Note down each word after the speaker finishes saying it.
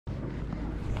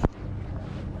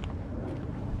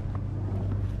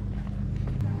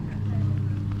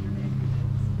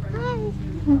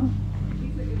He's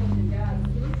a good looking guy.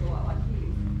 He looks a lot like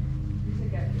you. You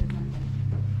took after his name.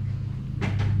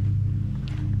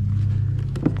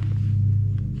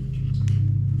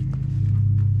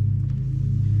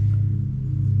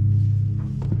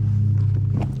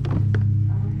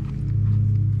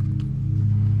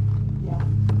 Yeah.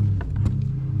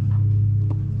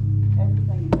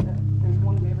 Everything, there's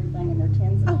one of everything, and they're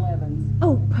 10s and 11s.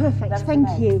 Oh, perfect. That's Thank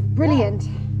the you. name. Brilliant.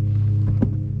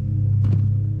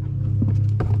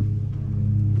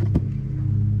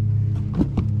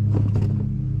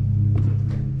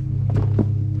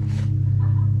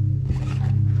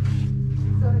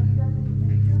 So have you done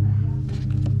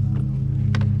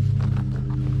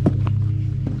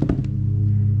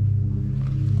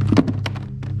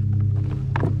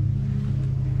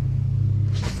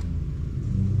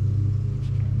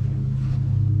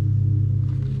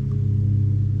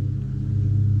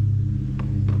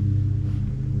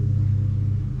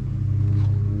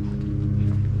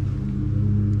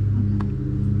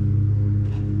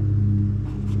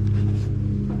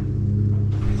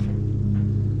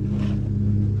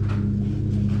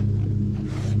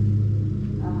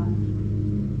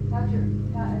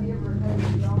have you ever had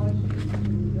any knowledge?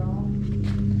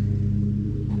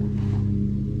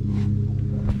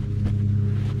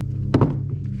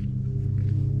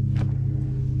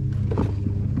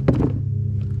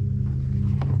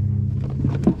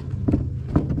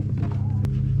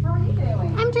 How are you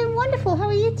doing? I'm doing wonderful. How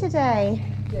are you today?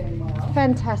 Doing well.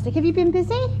 Fantastic. Have you been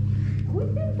busy?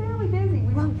 We've been fairly busy.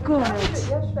 We good. tried to do it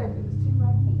yesterday, but it was too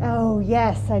rainy. Oh,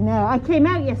 yes, I know. I came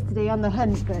out yesterday on the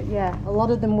hunt, but yeah, a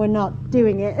lot of them were not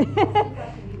doing it.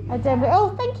 I don't.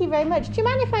 Oh, thank you very much. Do you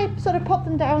mind if I sort of pop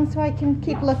them down so I can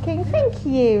keep looking? Thank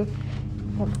you.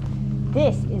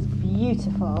 This is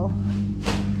beautiful.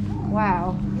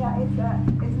 Wow. Yeah, it's a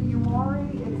Uwari.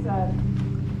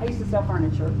 I used to sell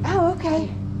furniture. Oh, okay.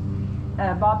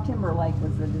 Bob Timberlake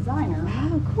was the designer.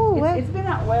 Oh, cool. It's been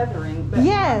out weathering, but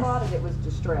Yes. when I bought it, it was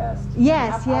distressed.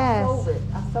 Yes, I yes.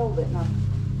 sold it and I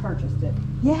purchased it.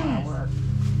 Yes.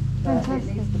 But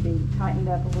Fantastic. it needs to be tightened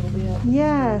up a little bit.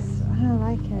 Yes, I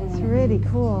like it. It's really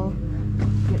cool.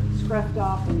 Get scruffed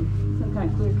off and some kind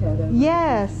of clear coat over it.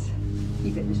 Yes,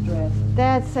 Keep it distressed.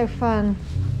 that's so fun.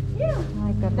 Yeah. I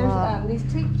like that a lot. These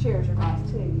teak chairs are nice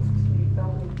too. These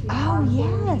folding teak Oh,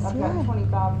 armchairs. yes, I've yeah. got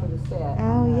 25 for the set.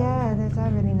 Oh yeah, those are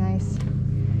really nice.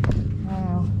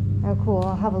 Wow. Oh cool,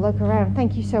 I'll have a look around.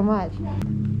 Thank you so much.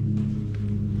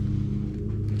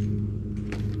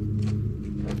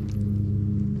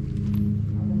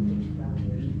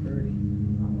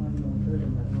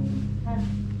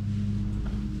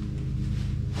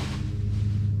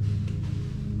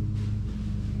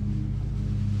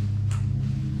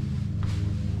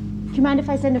 Do you mind if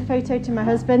I send a photo to my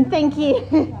husband? Thank you.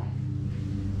 Take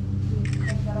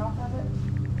that off of it.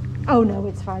 Oh no,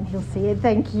 it's fine. He'll see it.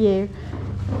 Thank you.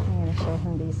 I'm going to show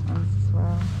him these ones as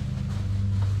well.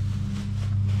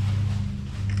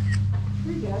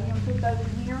 Here you go. You want to put those in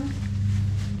here?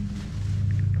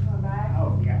 Come back.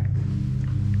 Oh, yeah.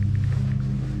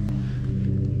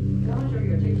 Those are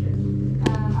your t-shirts. I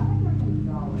think they're $20.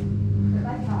 But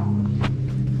they cost.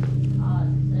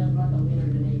 Sounds like a winner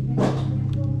to me.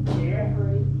 Yeah.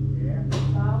 Yeah.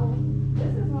 Bible.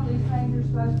 This is one of these things you're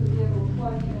supposed to be able to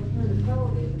plug in and hear the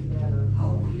television better.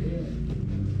 Oh, yeah.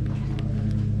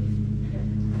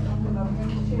 I'll put them in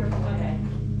the chair for you. Okay.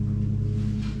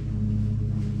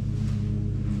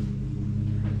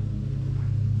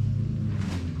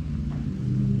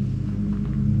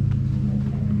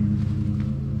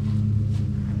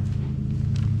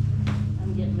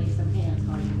 I'm getting me some pants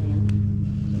on you then.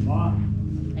 Some what?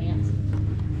 Pants.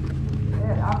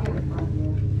 Good, I'll get it from you.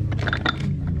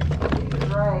 These are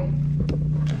great.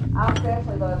 I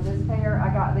especially love this pair.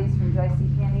 I got these from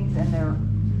JCPenney's and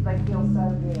they feel so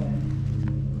good.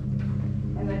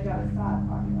 And they've got a side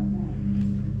pocket like that.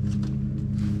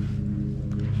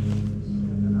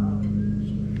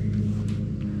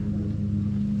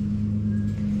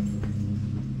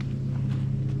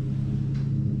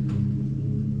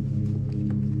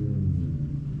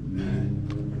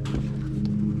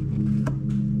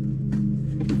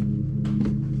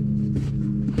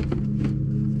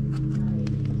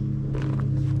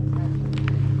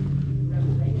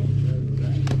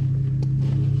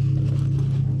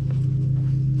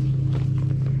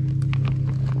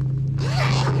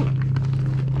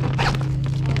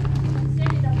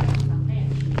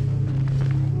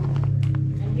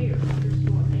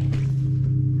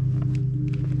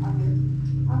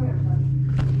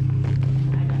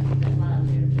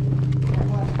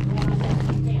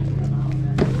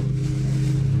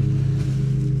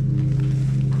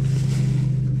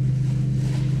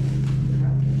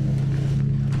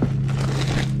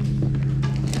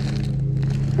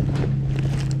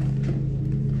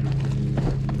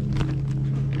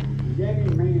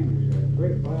 men's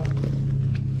flip flop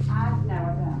No,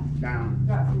 I don't. down.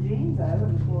 Got some jeans though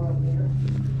on the floor over there.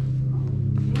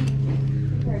 Jeans.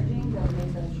 Two pair of jeans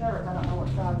underneath those shirts. I don't know what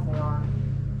size they are.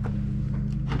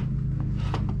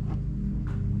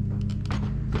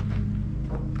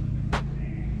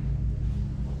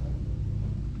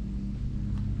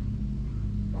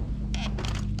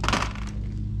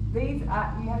 These, you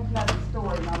have to know the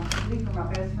story. These are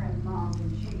my best friend's mom,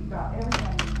 and she got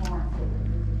everything in Florence with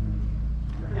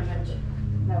her. How much?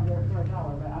 No, they're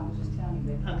 $1, but I was just telling you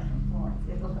they're Okay. from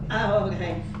Florence. Oh,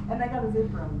 okay. And they got a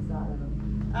zipper on the side of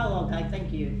them. Oh, okay,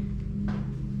 thank you.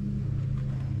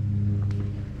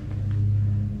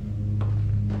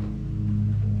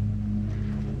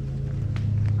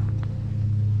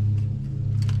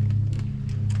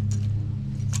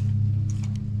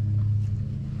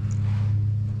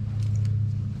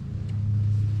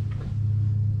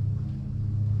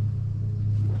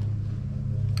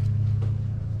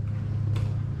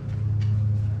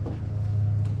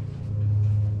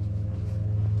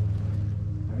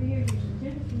 Over here, your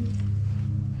certificates.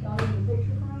 Y'all need a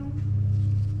picture from them?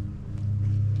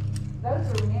 Those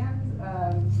are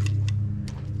men's,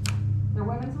 they're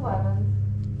women's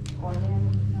 11s or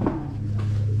men's 9s.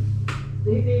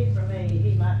 These for me,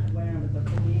 he might wear them, but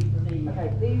they're these for me. Okay,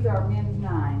 these are men's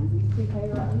 9s. These two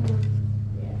pair right here.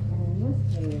 Yeah. And then this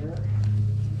pair is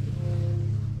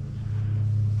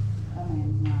a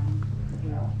man's 9 as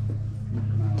well.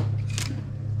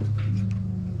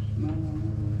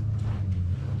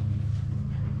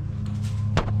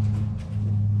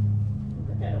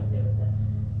 I don't care with that.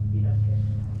 You don't care.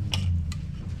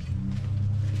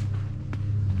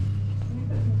 Can you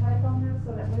put some tape on this so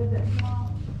that lid doesn't come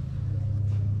off?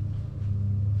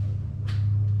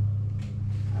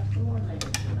 That's the more they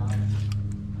can put on it.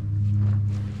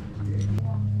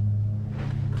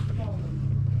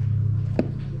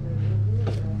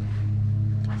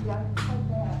 Yeah, I can take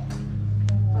that.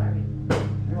 Sorry.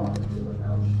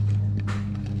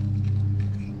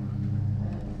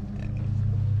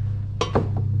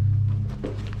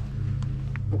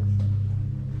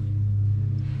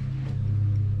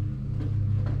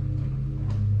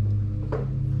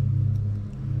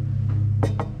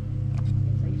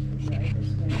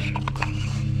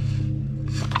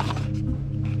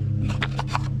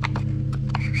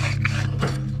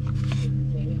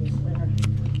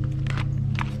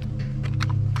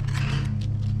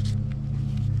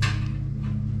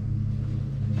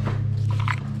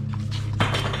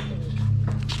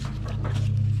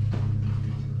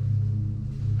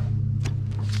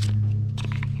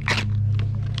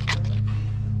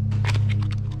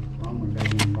 One with that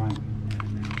one blanket.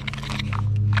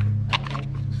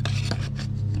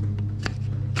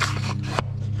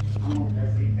 I'm gonna go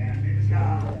sit down in the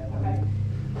car.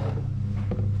 Okay.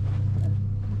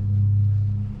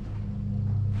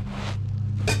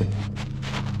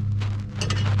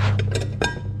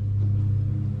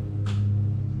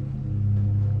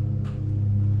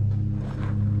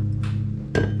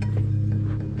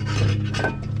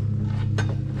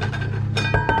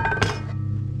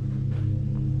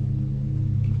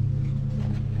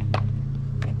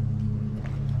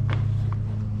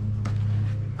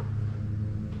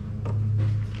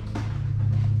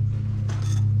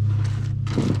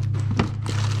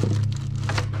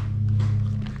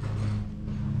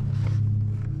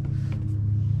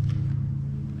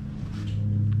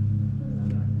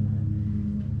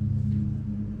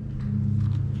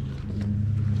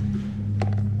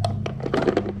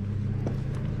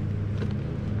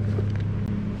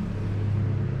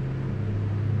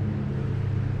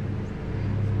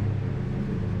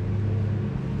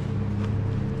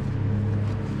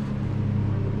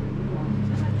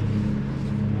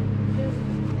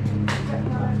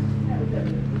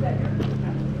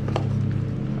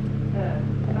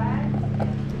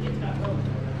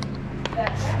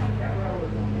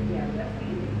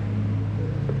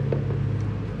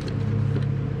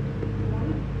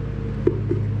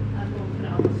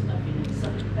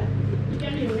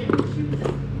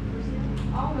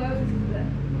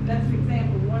 That's an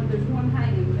example. There's one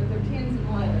hanging, but they're 10s and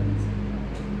 11s.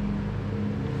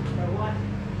 Or what?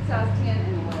 Size 10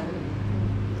 and 11.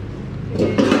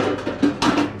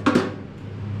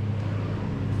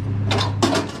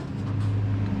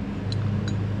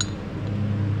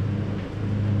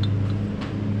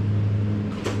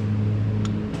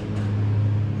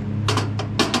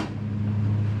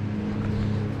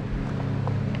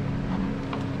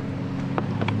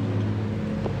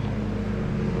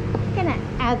 I'm gonna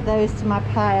add those to my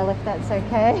pile if that's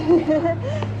okay.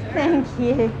 Thank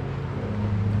you.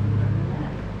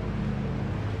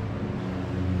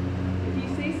 If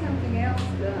you see something else,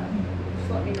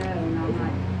 let me know and I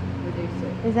might reduce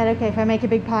it. Is that okay if I make a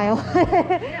big pile?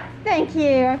 Yeah. Thank you,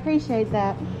 I appreciate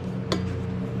that.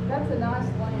 That's a nice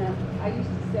lamp. I used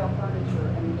to sell furniture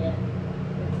and it's an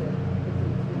expensive one.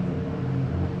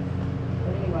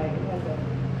 But anyway, it has a.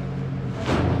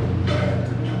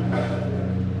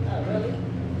 Oh, really?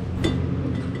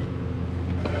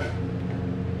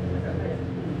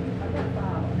 I've got 5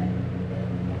 on it.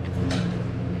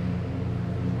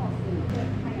 I'll see.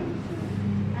 Hang on a second.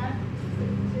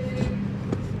 2,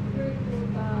 3,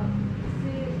 4, 5,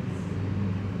 6,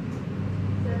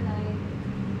 7, 8,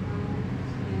 9,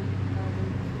 10, 11,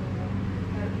 12,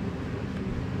 13,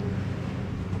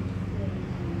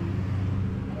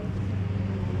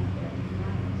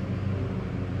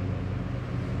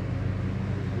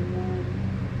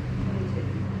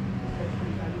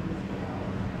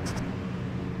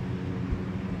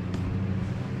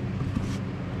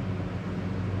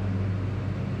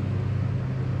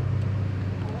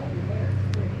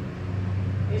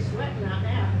 It's sweating right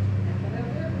now.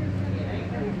 Yeah, ain't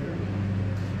pretty sure.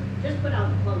 Just put all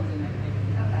the clothes in there, maybe.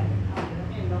 Okay, I'll do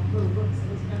it. And the little books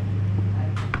and stuff.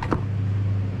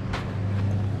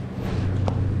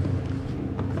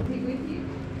 Is he with you?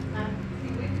 Is he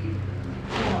with you?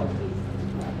 No, he's,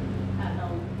 I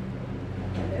know.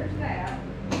 Okay, there's that.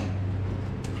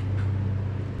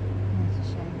 That's a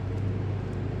shame.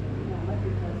 No, let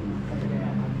your cousin figure it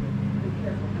out. Be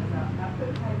careful, because I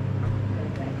put paper.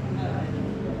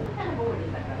 What kind of board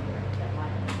is that over there? That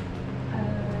light? I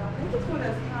think it's one of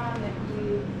those kind that you,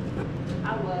 I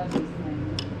love these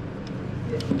things.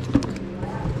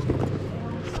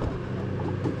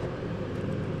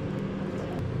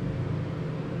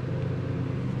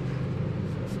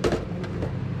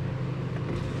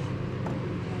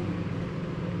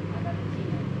 I got the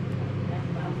 10. That's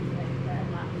what I was saying. That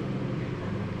might be.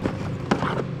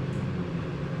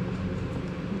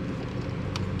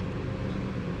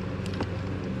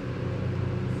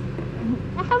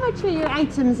 How much are your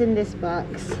items in this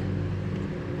box?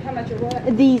 How much or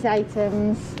what? These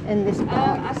items in this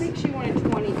box? I think she wanted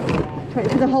 20 for that. For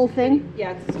the whole thing?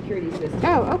 Yeah, it's a security system.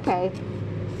 Oh, okay.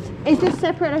 Is this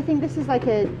separate? I think this is like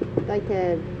a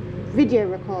video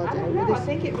recorder. I don't with know, I this-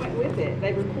 think it went with it.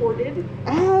 They recorded.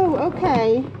 Oh,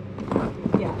 okay.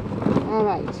 Yeah. All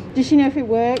right. Does she know if it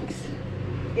works?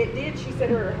 It did. She said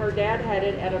her dad had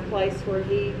it at a place where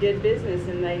he did business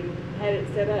and they had it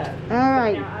set up. All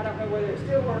right. Now, I don't know whether it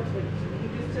still works, but he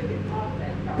just took it off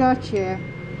that car. Gotcha.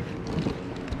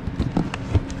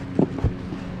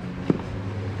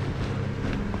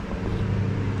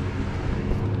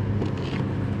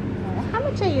 How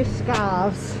much are your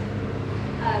scarves?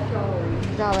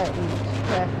 $1 Dollar each.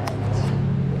 Perfect.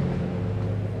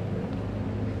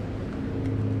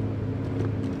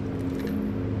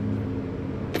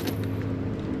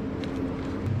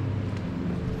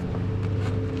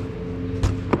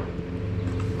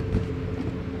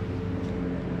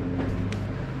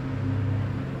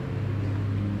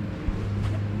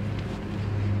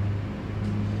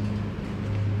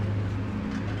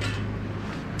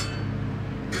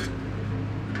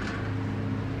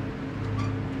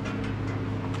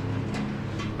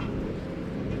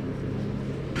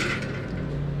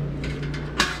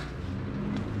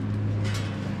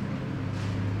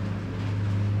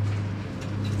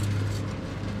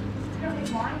 You don't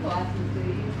need wine glasses, do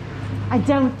you? I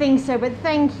don't think so, but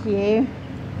thank you.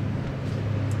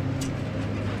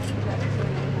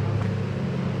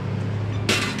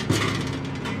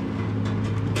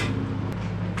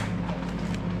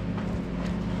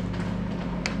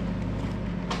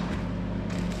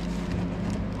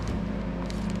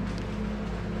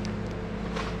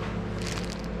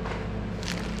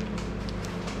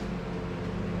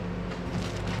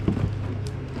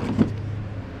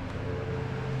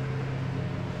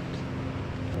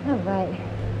 All right.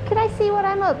 Could I see what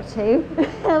I'm up to?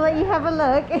 I'll let you have a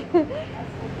look.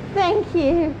 Thank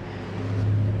you.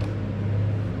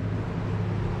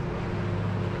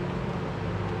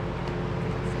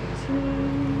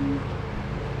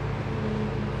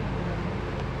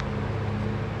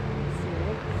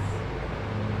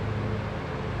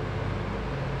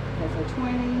 Okay, so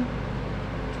 20,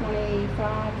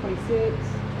 25, 26,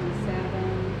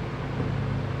 27.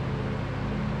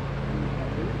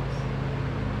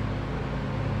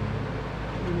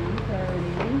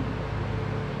 30,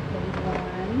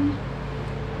 31,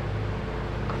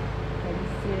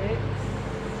 36.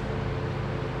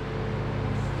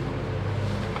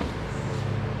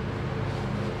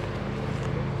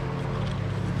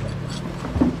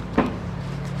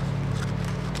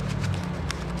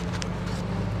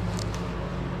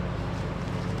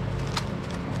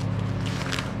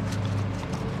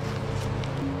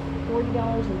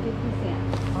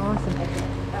 $40.50. Awesome. I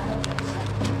hope that's right.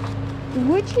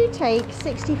 Would you take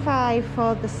 65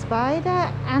 for the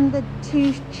spider and the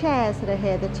 2 chairs that are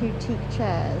here, the 2 teak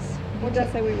chairs? What did I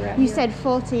say we were at You here? said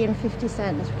 40 and 50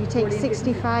 cents. Would you take 40 and 50.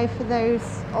 65 for those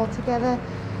altogether?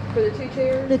 For the 2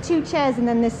 chairs? The 2 chairs and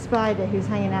then this spider who's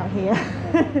hanging out here.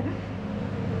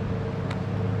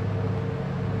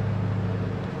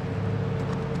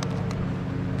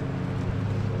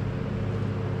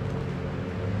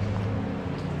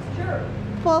 Sure.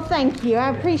 Well, thank you. I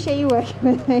appreciate you working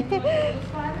with me. The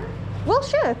spider? Well,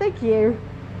 sure. Thank you.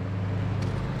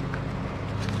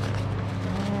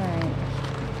 Alright.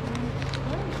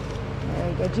 There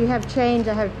we go. Do you have change?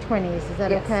 I have 20s. Is that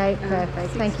Yes. okay?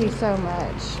 Perfect. Thank you 60. so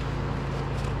much.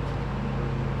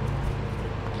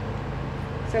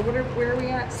 So where are we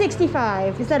at?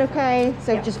 65. Is that okay?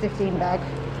 So Yeah. just 15 bag.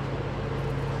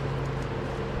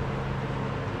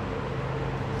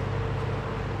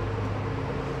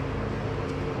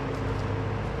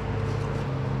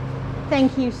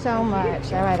 Thank you so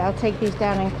much. All right, I'll take these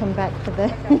down and come back for the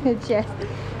chest.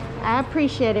 I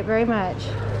appreciate it very much. See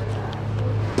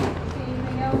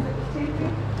anything else that's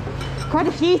tempting? Quite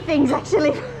a few things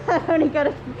actually. I've only got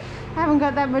haven't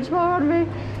got that much more on me.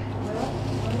 Well,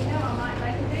 let me know. I might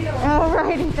make a deal. All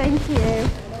righty, thank you.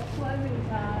 That's closing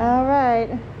time. All right.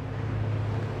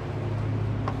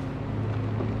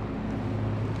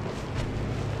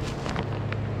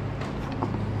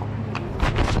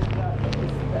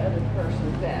 The other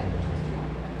person's at.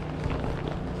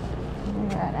 All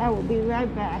right, I will be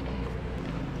right back.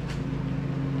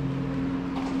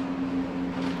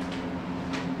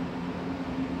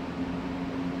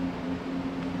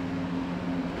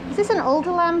 Is this an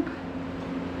older lamp?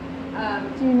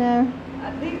 Do you know?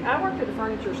 I worked at a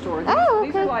furniture store. Oh,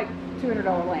 These are okay. like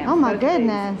 $200 lamps. Oh my Both of these.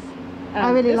 goodness.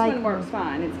 I really this like one works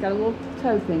fine. It's got a little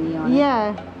toe thingy on it.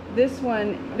 Yeah. This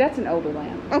one, that's an older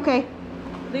lamp. Okay.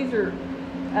 These are,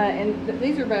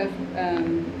 these are both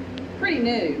pretty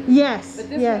new. Yes. But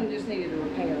this Yeah. one just needed a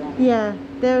repair on it. Yeah.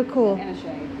 They're cool. And a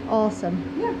shade. Awesome.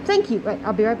 Yeah. Thank you. Right,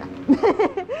 I'll be right back.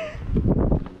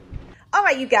 All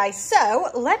right, you guys, so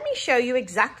let me show you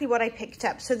exactly what I picked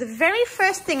up. So the very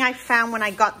first thing I found when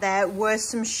I got there was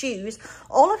some shoes.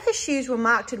 All of her shoes were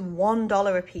marked at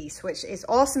 $1 a piece, which is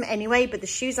awesome anyway, but the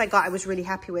shoes I got, I was really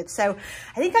happy with. So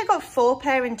I think I got 4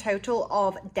 pair in total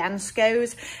of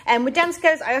Danskos. And with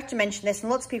Danskos, I have to mention this, and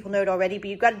lots of people know it already, but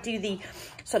you've got to do the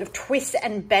sort of twist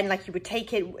and bend, like you would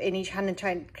take it in each hand and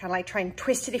try and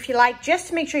twist it if you like, just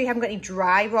to make sure you haven't got any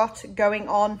dry rot going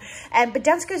on. But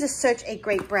Danskos is such a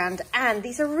great brand, and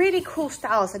these are really cool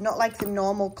styles. They're not like the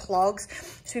normal clogs.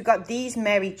 So we've got these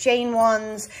Mary Jane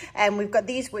ones, and we've got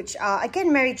these which are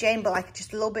again Mary Jane, but like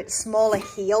just a little bit smaller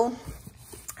heel.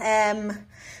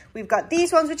 We've got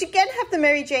these ones, which again have the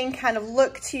Mary Jane kind of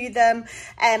look to them,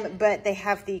 but they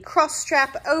have the cross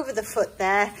strap over the foot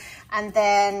there. And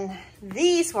then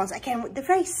these ones, again, they're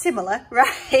very similar,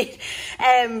 right?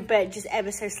 But just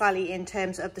ever so slightly in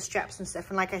terms of the straps and stuff.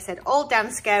 And like I said, all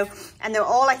Dansko, and they're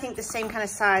all, I think, the same kind of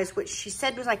size, which she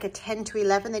said was like a 10 to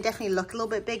 11. They definitely look a little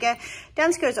bit bigger.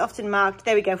 Dansko is often marked,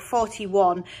 there we go,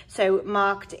 41. So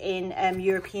marked in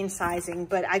European sizing.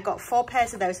 But I got 4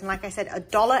 pairs of those, and like I said,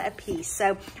 $1 a piece.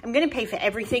 So I'm going to pay for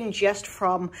everything just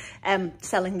from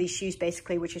selling these shoes,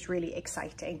 basically, which is really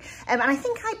exciting. And I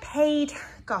think I paid,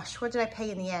 gosh, what did I pay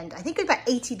in the end? I think it was about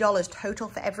 $80 total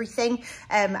for everything.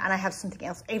 And I have something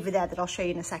else over there that I'll show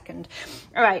you in a second.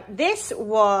 All right, this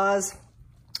was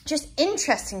just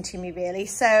interesting to me, really.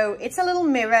 So it's a little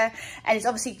mirror, and it's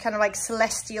obviously kind of like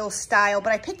celestial style,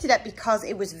 but I picked it up because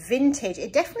it was vintage.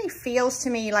 It definitely feels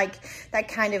to me like that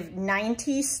kind of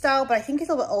 90s style, but I think it's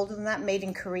a little bit older than that, made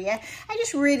in Korea. I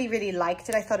just really, really liked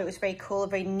it. I thought it was very cool, a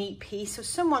very neat piece. So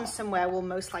someone somewhere will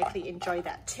most likely enjoy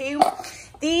that too.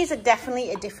 These are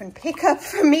definitely a different pickup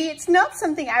for me. It's not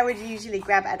something I would usually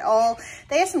grab at all.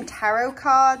 They are some tarot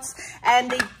cards,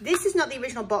 and this is not the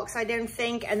original box, I don't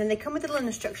think, and then they come with a little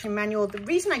instruction manual. The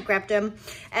reason I grabbed them,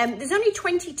 there's only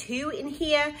 22 in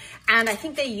here, and I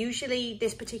think they usually,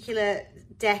 this particular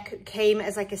deck came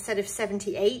as like a set of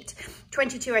 78.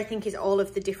 22 I think is all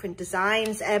of the different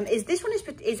designs. This one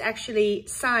is actually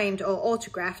signed or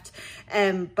autographed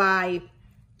by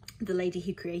the lady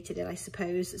who created it, I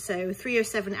suppose. So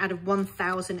 307 out of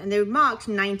 1,000, and they were marked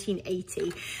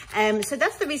 1980. So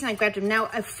that's the reason I grabbed them.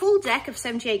 Now, a full deck of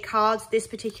 78 cards, this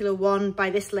particular one by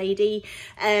this lady,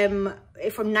 from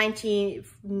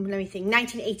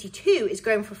 1982 is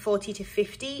going for 40 to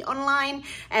 50 online.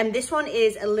 This one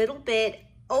is a little bit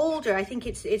older. I think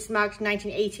it's marked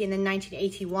 1980 and then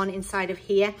 1981 inside of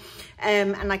here.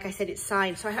 And like I said, it's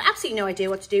signed. So I have absolutely no idea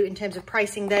what to do in terms of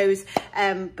pricing those.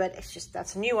 But it's just,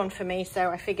 that's a new one for me. So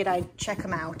I figured I'd check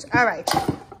them out. All right.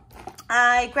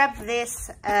 I grabbed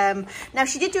this. Now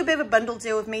she did do a bit of a bundle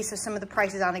deal with me, so some of the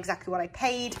prices aren't exactly what I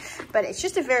paid, but it's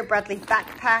just a Vera Bradley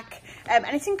backpack, and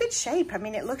it's in good shape. I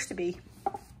mean, it looks to be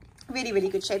really, really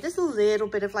good shape. There's a little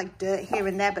bit of like dirt here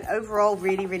and there, but overall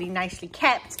really, really nicely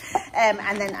kept. And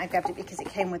then I grabbed it because it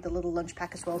came with the little lunch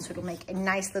pack as well, so it'll make a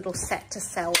nice little set to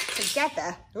sell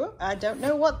together. Oh, I don't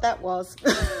know what that was.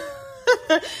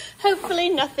 Hopefully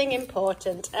nothing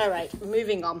important. All right,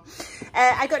 moving on.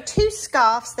 I got 2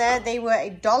 scarves there. They were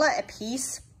 $1 a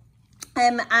piece.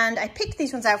 And I picked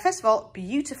these ones out. First of all,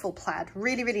 beautiful plaid,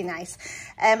 really, really nice.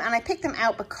 And I picked them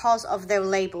out because of their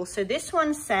label. So this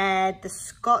one said the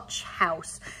Scotch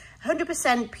House,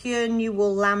 100% pure new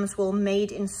wool, lamb's wool,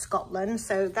 made in Scotland.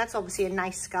 So that's obviously a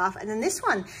nice scarf. And then this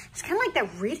one, it's kind of like that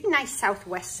really nice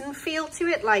southwestern feel to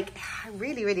it. Like, I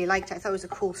really, really liked it. I thought it was a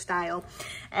cool style.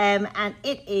 And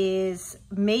it is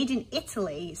made in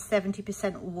Italy,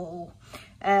 70% wool.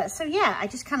 So yeah, I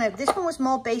just kind of, this one was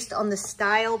more based on the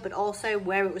style, but also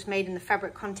where it was made in the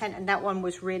fabric content. And that one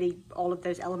was really all of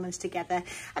those elements together.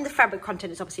 And the fabric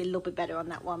content is obviously a little bit better on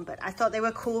that one, but I thought they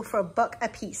were cool for $1 a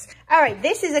piece. All right,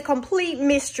 this is a complete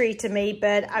mystery to me,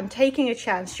 but I'm taking a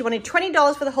chance. She wanted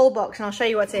 $20 for the whole box, and I'll show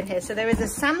you what's in here. So there is a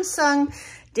Samsung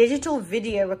digital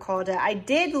video recorder. I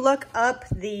did look up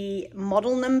the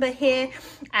model number here,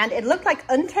 and it looked like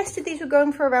untested these were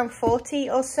going for around 40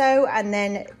 or so, and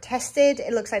then tested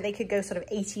it looks like they could go sort of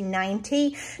 80,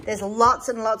 90. There's lots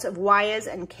and lots of wires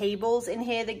and cables in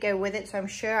here that go with it, so I'm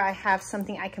sure I have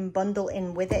something I can bundle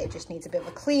in with it. It just needs a bit of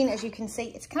a clean. As you can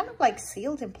see, it's kind of like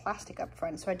sealed in plastic up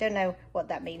front, so I don't know what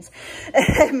that means.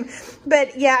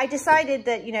 But yeah, I decided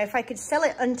that, you know, if I could sell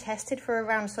it untested for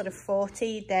around sort of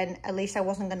 40, then at least I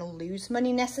wasn't going to lose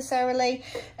money necessarily.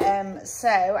 So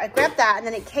I grabbed that, and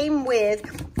then it came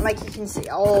with, like you can see,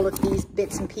 all of these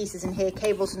bits and pieces in here,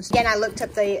 cables and stuff. Again, I looked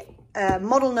up the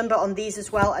model number on these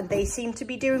as well, and they seem to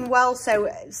be doing well. So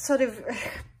sort of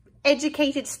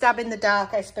educated stab in the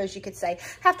dark, I suppose you could say.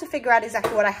 Have to figure out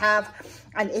exactly what I have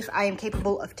and if I am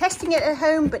capable of testing it at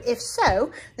home, but if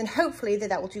so, then hopefully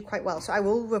that will do quite well. So I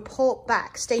will report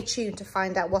back. Stay tuned to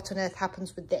find out what on earth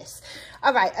happens with this.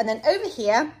 All right, and then over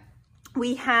here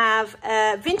we have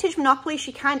Vintage Monopoly.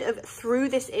 She kind of threw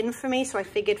this in for me, so I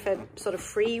figured for sort of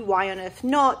free, why on earth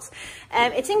not?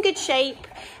 It's in good shape,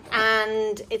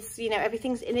 and it's, you know,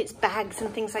 everything's in its bags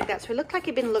and things like that, so it looked like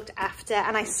it'd been looked after.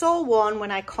 And I saw one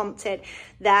when I comped it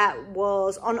that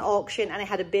was on auction, and it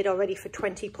had a bid already for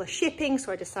 20 plus shipping,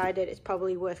 so I decided it's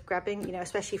probably worth grabbing, you know,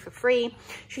 especially for free.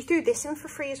 She threw this in for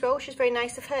free as well, which is very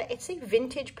nice of her. It's a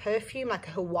vintage perfume, like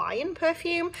a Hawaiian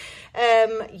perfume.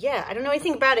 Yeah, I don't know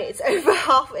anything about it. It's over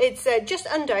half, it's just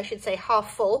under, I should say,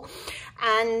 half full,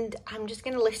 and I'm just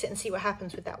going to list it and see what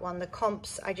happens with that one. The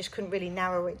comps, I just couldn't really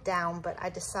narrow it down, but I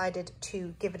decided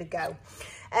to give it a go.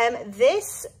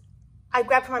 This I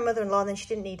grabbed for my mother-in-law, and then she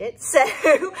didn't need it. So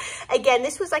again,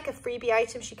 this was like a freebie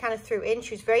item she kind of threw in.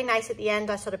 She was very nice at the end.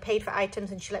 I sort of paid for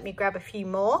items, and she let me grab a few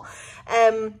more.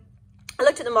 I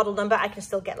looked at the model number. I can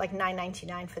still get like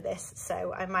 $9.99 for this,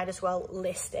 so I might as well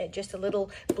list it. Just a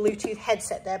little Bluetooth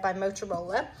headset there by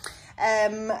Motorola.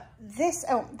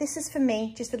 This is for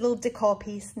me, just a little decor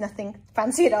piece, nothing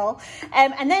fancy at all.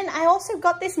 And then I also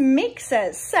got this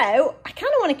mixer. So I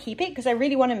kind of want to keep it because I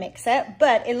really want to mix it,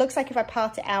 but it looks like if I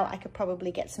part it out, I could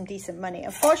probably get some decent money.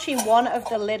 Unfortunately, one of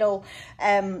the little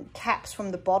caps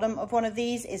from the bottom of one of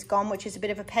these is gone, which is a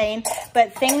bit of a pain.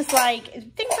 But things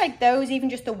like those, even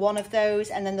just the one of those,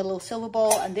 and then the little silver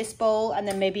bowl and this bowl, and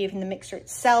then maybe even the mixer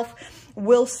itself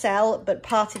will sell, but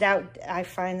parted out, I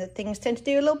find that things tend to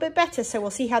do a little bit better. So we'll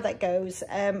see how that goes.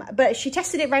 But she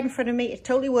tested it right in front of me. It's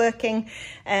totally working,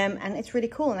 and it's really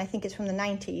cool. And I think it's from the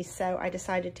 90s. So I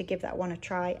decided to give that one a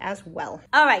try as well.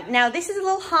 All right, now this is a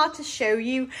little hard to show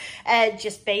you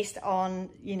just based on,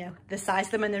 you know, the size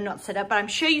of them, and they're not set up, but I'm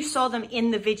sure you saw them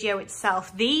in the video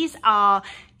itself. These are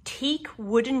teak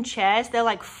wooden chairs. They're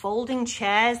like folding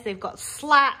chairs. They've got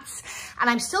slats, and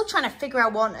I'm still trying to figure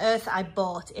out what on earth I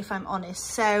bought, if I'm honest.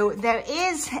 So there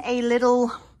is a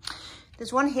little,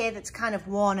 there's one here that's kind of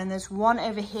worn, and there's one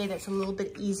over here that's a little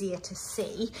bit easier to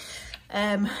see.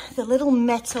 The little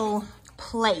metal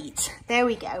plate, there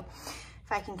we go.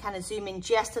 If I can kind of zoom in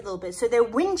just a little bit. So they're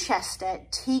Winchester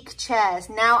teak chairs.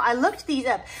 Now I looked these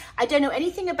up. I don't know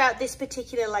anything about this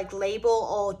particular like label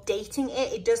or dating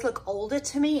it. It does look older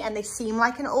to me, and they seem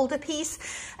like an older piece.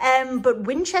 But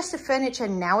Winchester furniture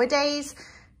nowadays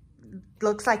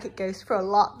looks like it goes for a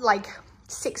lot, like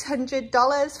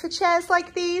 $600 for chairs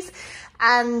like these.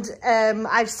 And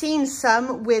I've seen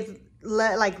some with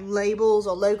like labels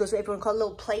or logos, whatever you want to call it,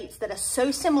 little plates that are so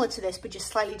similar to this, but just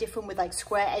slightly different with like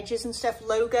square edges and stuff.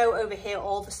 Logo over here,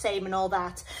 all the same and all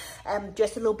that.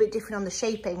 Just a little bit different on the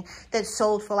shaping. They're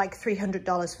sold for like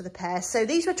 $300 for the pair. So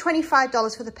these were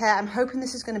 $25 for the pair. I'm hoping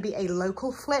this is going to be a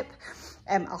local flip.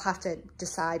 I'll have to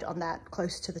decide on that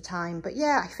closer to the time. But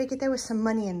yeah, I figured there was some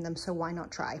money in them, so why not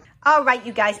try? All right,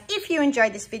 you guys, if you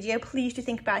enjoyed this video, please do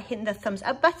think about hitting the thumbs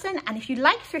up button. And if you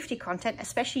like thrifty content,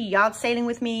 especially yard sailing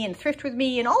with me and thrift with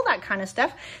me and all that kind of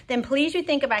stuff, then please do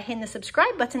think about hitting the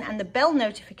subscribe button and the bell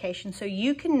notification so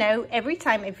you can know every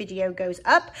time a video goes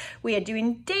up. We are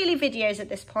doing daily videos at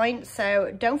this point,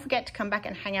 so don't forget to come back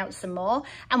and hang out some more,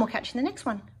 and we'll catch you in the next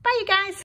one. Bye, you guys.